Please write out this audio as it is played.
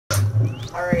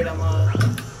Alright, I'm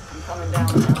coming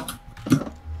down now.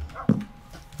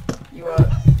 You,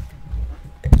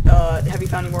 have you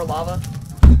found any more lava?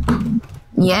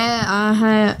 Yeah,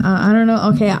 I don't know.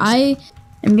 Okay, I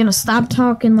am gonna stop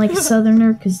talking like a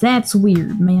southerner, because that's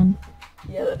weird, man.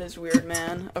 Yeah, that is weird,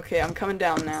 man. Okay, I'm coming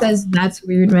down now. Says that's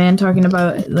weird, man, talking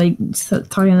about, like,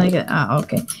 talking like a,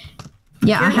 okay.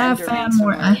 Yeah, I have found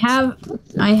more, I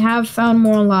have found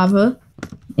more lava.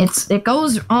 It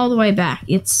goes all the way back.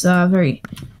 It's very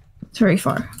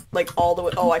far. Like, all the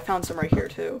way, oh, I found some right here,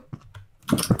 too.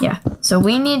 Yeah, so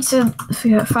we need to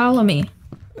follow me.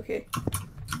 Okay.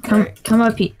 Come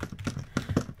up here.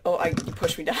 Oh, you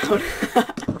pushed me down.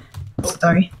 Oh.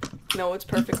 Sorry. No, it's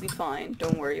perfectly fine.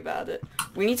 Don't worry about it.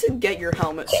 We need to get your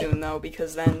helmet soon, though,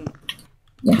 because then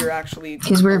you're actually...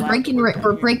 Because we're breaking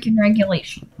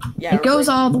regulation. Yeah, it goes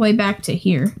all the way back to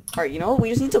here. Alright, you know what? We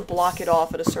just need to block it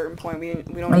off at a certain point. We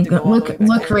don't need to go all the way back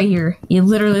Look there. right here. It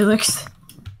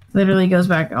literally goes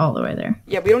back all the way there.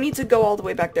 Yeah, we don't need to go all the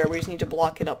way back there. We just need to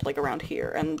block it up, like, around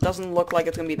here. And it doesn't look like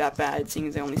it's gonna be that bad, seeing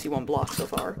as I only see one block so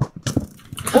far.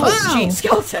 Oh, jeez,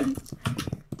 skeleton!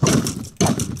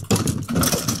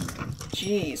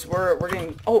 Jeez, we're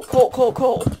getting... Oh,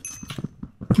 coal!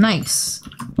 Nice.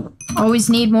 Always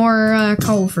need more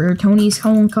coal for Tony's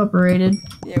Coal Incorporated.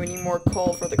 Yeah, we need more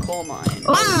coal for the coal mine.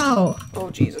 Wow!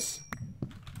 Oh, Jesus.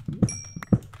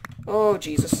 Oh,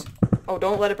 Jesus. Oh,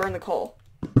 don't let it burn the coal.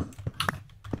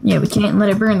 Yeah, we can't let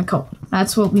it burn the coal.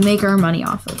 That's what we make our money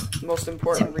off of. Most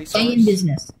important resource. Stay in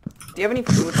business. Do you have any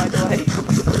food, by the way?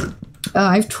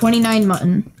 I have 29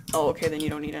 mutton. Oh, okay, then you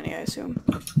don't need any, I assume.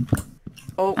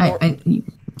 Oh,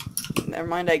 never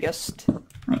mind, I guessed.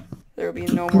 There will be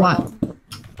no more. What?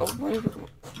 Oh, what?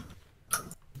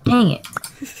 Dang it.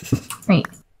 Right.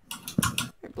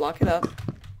 Block it up.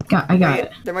 I got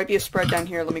it. There might be a spread down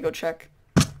here, let me go check.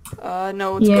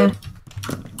 No, it's good.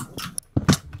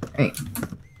 Good. Right.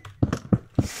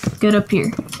 Good up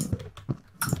here.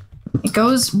 It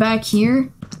goes back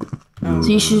here. So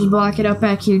you should block it up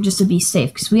back here just to be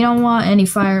safe, because we don't want any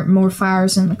more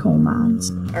fires in the coal mines.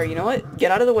 Alright, you know what?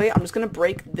 Get out of the way. I'm just gonna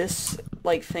break this,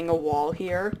 like, thing of wall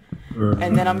here,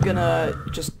 and then I'm gonna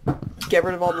just get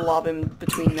rid of all the lava in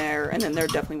between there, and then there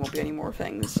definitely won't be any more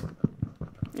things.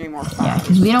 Any more fires. Yeah,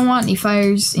 because we don't want any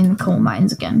fires in the coal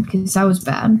mines again, because that was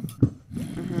bad.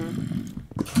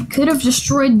 Could have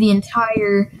destroyed the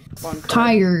entire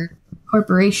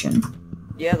corporation.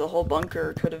 Yeah, the whole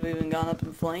bunker could have even gone up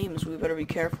in flames. We better be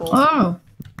careful. Oh!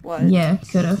 What? Yeah,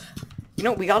 could have. You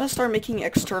know, we gotta start making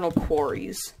external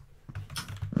quarries.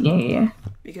 Yeah.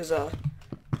 Because,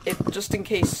 just in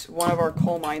case one of our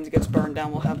coal mines gets burned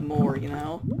down, we'll have more, you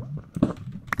know?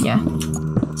 Yeah.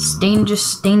 It's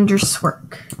dangerous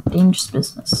work. Dangerous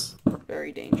business.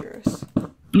 Very dangerous.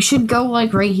 You should go,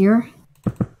 like, right here.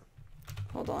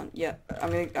 Hold on. Yeah,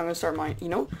 I'm gonna start mining. You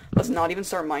know, let's not even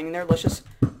start mining there. Let's just,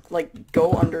 like,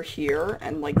 go under here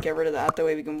and, like, get rid of that. That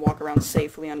way we can walk around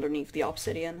safely underneath the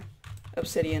obsidian.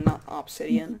 Obsidian, not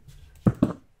obsidian.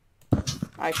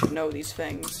 I should know these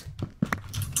things.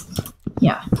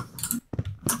 Yeah.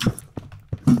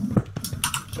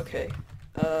 Okay.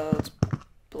 Let's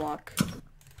block.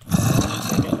 1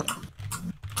 second.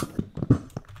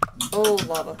 Oh,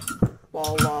 lava.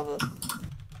 Wall lava.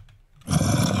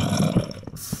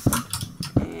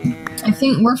 And... I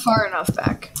think we're far enough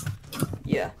back.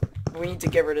 Yeah. We need to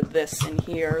get rid of this in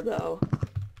here, though.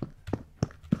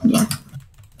 Yeah.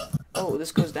 Oh,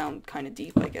 this goes down kind of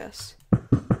deep, I guess.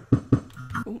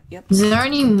 Ooh, yep. Is there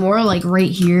any more, like,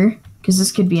 right here? Because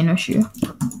this could be an issue.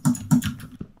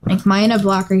 Like, mine a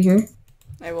block right here.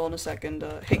 I will in a second.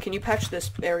 Hey, can you patch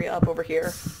this area up over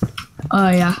here? Oh,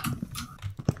 yeah.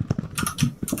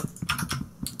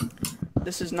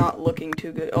 This is not looking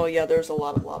too good. Oh, yeah, there's a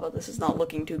lot of lava. This is not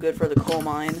looking too good for the coal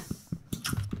mine.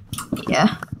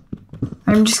 Yeah.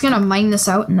 I'm just gonna mine this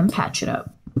out and then patch it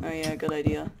up. Oh, yeah, good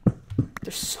idea.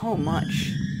 There's so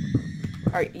much.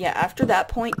 Alright, yeah, after that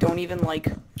point, don't even, like,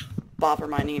 bother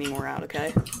mining anymore out,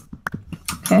 okay?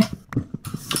 Okay.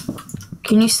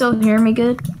 Can you still hear me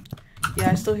good?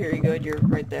 Yeah, I still hear you good. You're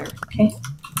right there. Okay.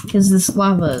 Because this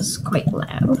lava is quite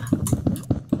loud.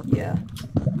 Yeah.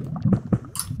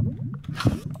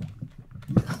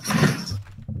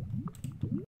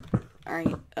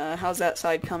 Alright, how's that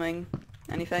side coming?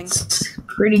 Anything? It's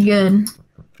pretty good.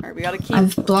 Alright, we gotta keep...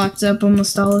 I've blocked up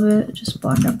almost all of it. Just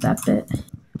block up that bit.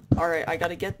 Alright, I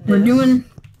gotta get this. We're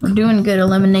doing good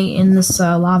eliminating this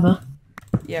lava.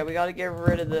 Yeah, we gotta get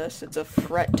rid of this. It's a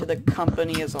threat to the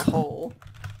company as a whole.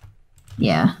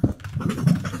 Yeah.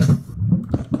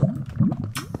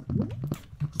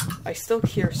 I still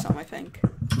hear some, I think.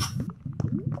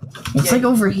 It's like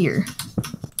over here.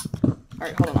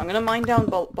 Alright, hold on. I'm gonna mine down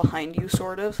behind you,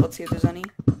 sort of. So let's see if there's any.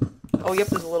 Oh, yep,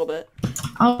 there's a little bit.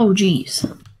 Oh, jeez.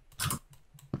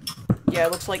 Yeah,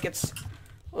 it looks like it's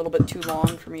a little bit too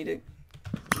long for me to...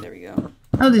 There we go.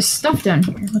 Oh, there's stuff down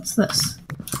here. What's this?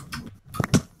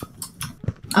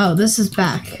 Oh, this is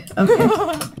back. Okay.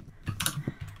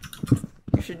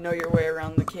 You should know your way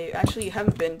around the cave. Actually, you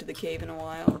haven't been to the cave in a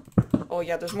while. Oh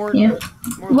yeah, there's more. Yeah.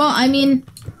 More well, I mean,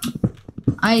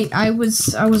 I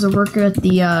was a worker at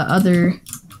the other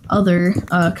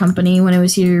company when I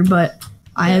was here, but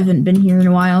I haven't been here in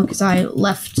a while because I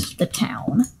left the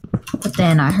town. But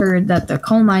then I heard that the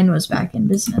coal mine was back in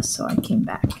business, so I came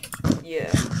back.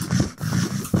 Yeah.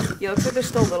 Yeah, looks like there's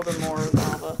still a little bit more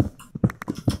lava.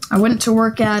 I went to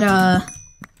work at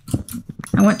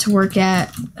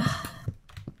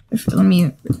let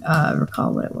me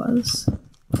recall what it was.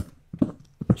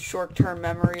 Short-term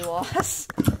memory loss.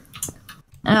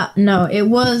 No, it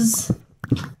was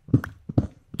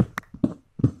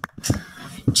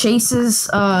Chase's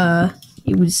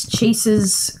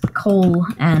Coal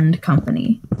and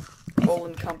Company. Coal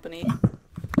and Company?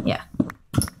 Yeah.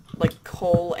 Like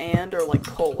coal and, or like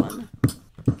colon?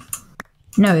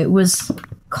 No, it was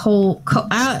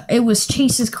it was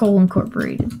Chase's Coal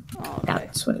Incorporated. Oh, okay.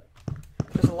 That's what it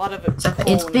There's a lot of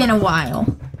it's been a while.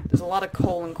 There's a lot of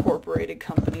coal incorporated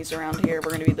companies around here.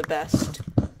 We're gonna be the best.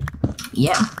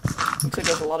 Yeah. Looks like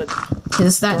there's a lot of...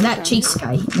 Because that Chase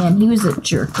guy, man, he was a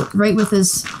jerk. Right with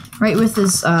his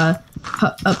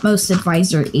utmost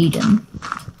advisor, Aiden.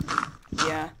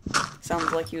 Yeah.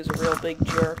 Sounds like he was a real big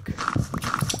jerk.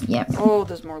 Yep. Oh,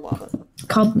 there's more lava.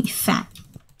 Called me fat.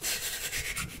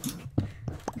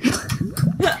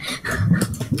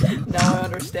 Now I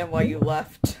understand why you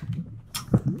left.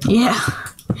 Yeah.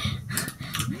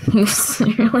 He was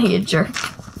really a jerk.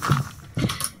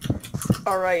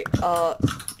 Alright,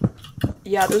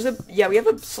 yeah, we have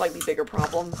a slightly bigger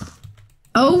problem.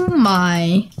 Oh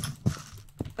my.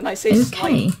 And I say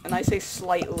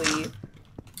slightly,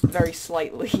 very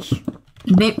slightly.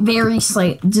 Very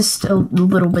slight, just a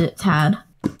little bit, tad.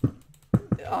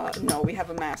 No, we have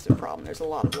a massive problem. There's a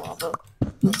lot of lava.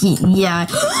 Yeah.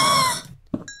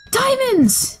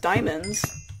 Diamonds! Diamonds?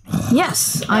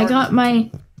 Yes, I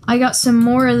got some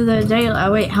more of the day.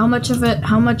 Wait, how much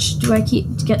do I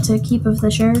get to keep of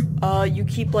the share? You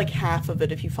keep like half of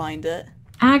it if you find it.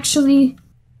 Actually,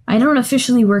 I don't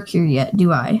officially work here yet,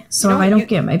 do I? So I don't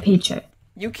get my paycheck.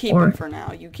 You keep them for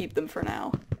now. You keep them for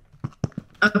now.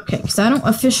 Okay, because I don't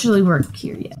officially work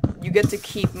here yet. You get to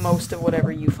keep most of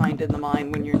whatever you find in the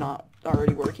mine when you're not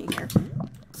already working here.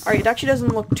 Alright, it actually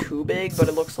doesn't look too big, but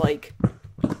it looks like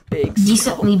big.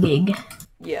 Decently big.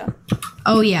 Yeah.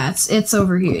 Oh yeah, it's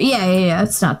over here. Yeah,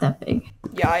 it's not that big.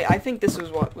 Yeah, I think this was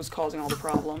what was causing all the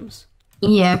problems.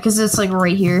 Yeah, because it's like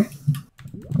right here.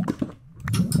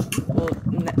 Well,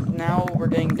 now we're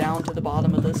getting down to the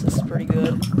bottom of this. This is pretty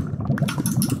good.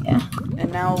 Yeah.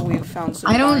 And now we've found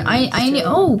some.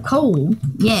 Oh, coal.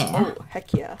 Yeah. Oh,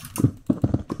 heck yeah.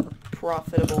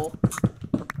 Profitable.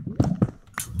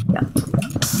 Yeah.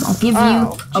 I'll give you.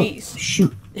 Oh, jeez. Oh,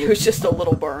 shoot. It was just a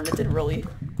little burn. It didn't really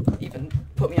even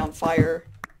put me on fire.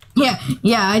 Yeah.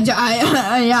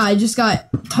 I just got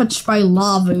touched by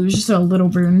lava. It was just a little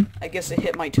burn. I guess it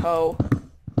hit my toe.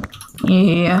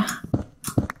 Yeah.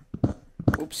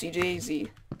 Oopsie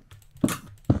daisy.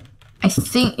 I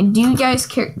think. Do you guys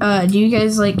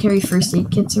like carry first aid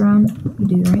kits around?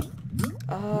 You do,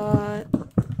 right?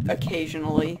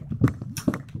 Occasionally.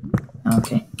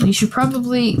 Okay. Well, you should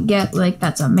probably get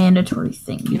that's a mandatory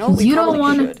thing. You know, we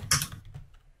probably should.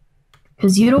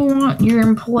 Because you don't want your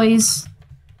employees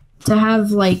to have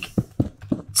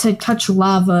to touch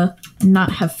lava and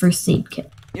not have first aid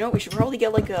kit. You know, we should probably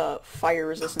get a fire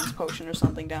resistance potion or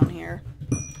something down here.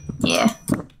 Yeah.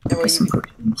 That way you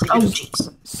can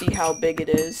just see how big it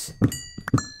is.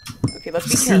 Okay, let's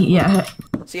be careful. Yeah.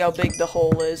 See how big the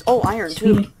hole is. Oh, iron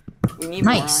too. We need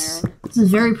more iron. This is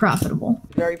very profitable.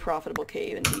 Very profitable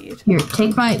cave indeed. Here,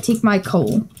 take my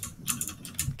coal.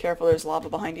 Careful, there's lava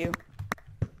behind you.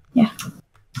 Yeah.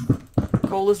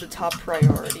 Coal is the top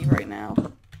priority right now.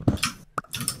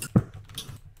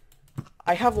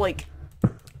 I have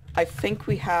I think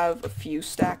we have a few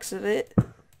stacks of it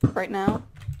right now.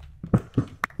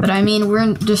 But I mean,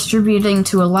 we're distributing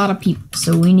to a lot of people,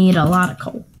 so we need a lot of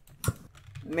coal.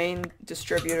 Main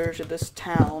distributors of this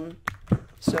town,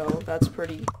 so that's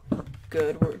pretty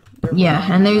good.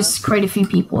 Yeah, and there's quite a few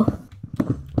people.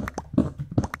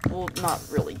 Well, not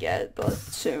really yet, but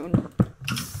soon.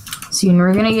 Soon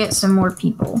we're gonna get some more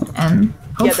people, and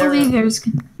hopefully there's...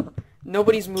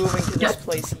 Nobody's moving to this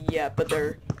place yet, but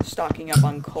they're stocking up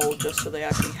on coal just so they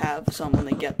actually have some when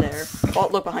they get there. Oh,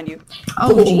 look behind you.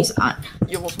 Oh, jeez.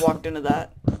 You almost walked into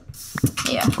that.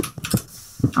 Yeah.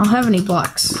 I don't have any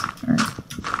blocks.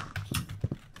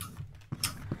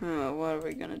 What are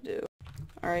we gonna do?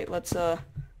 Alright, let's,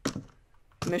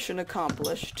 mission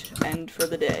accomplished. End for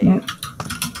the day. Yep.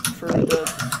 For the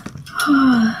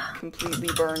completely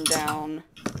burned down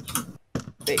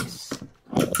base.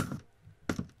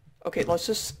 Okay, let's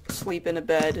just sleep in a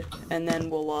bed, and then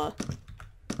we'll,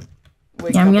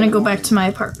 wake Yeah, up I'm in gonna the go morning. back to my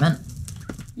apartment.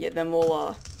 Yeah, then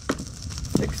we'll,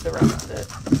 fix the rest of it.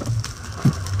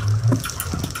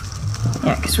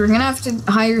 Yeah, because we're gonna have to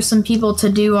hire some people to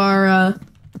do our,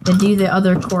 to do the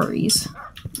other quarries.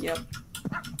 Yep.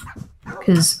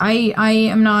 Because I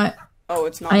am not... Oh,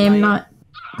 it's not I am night.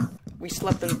 not... We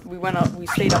slept in, we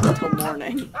stayed up until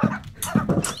morning.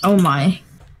 Oh my.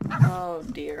 Oh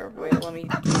dear, wait, let me...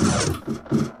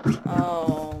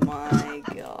 Oh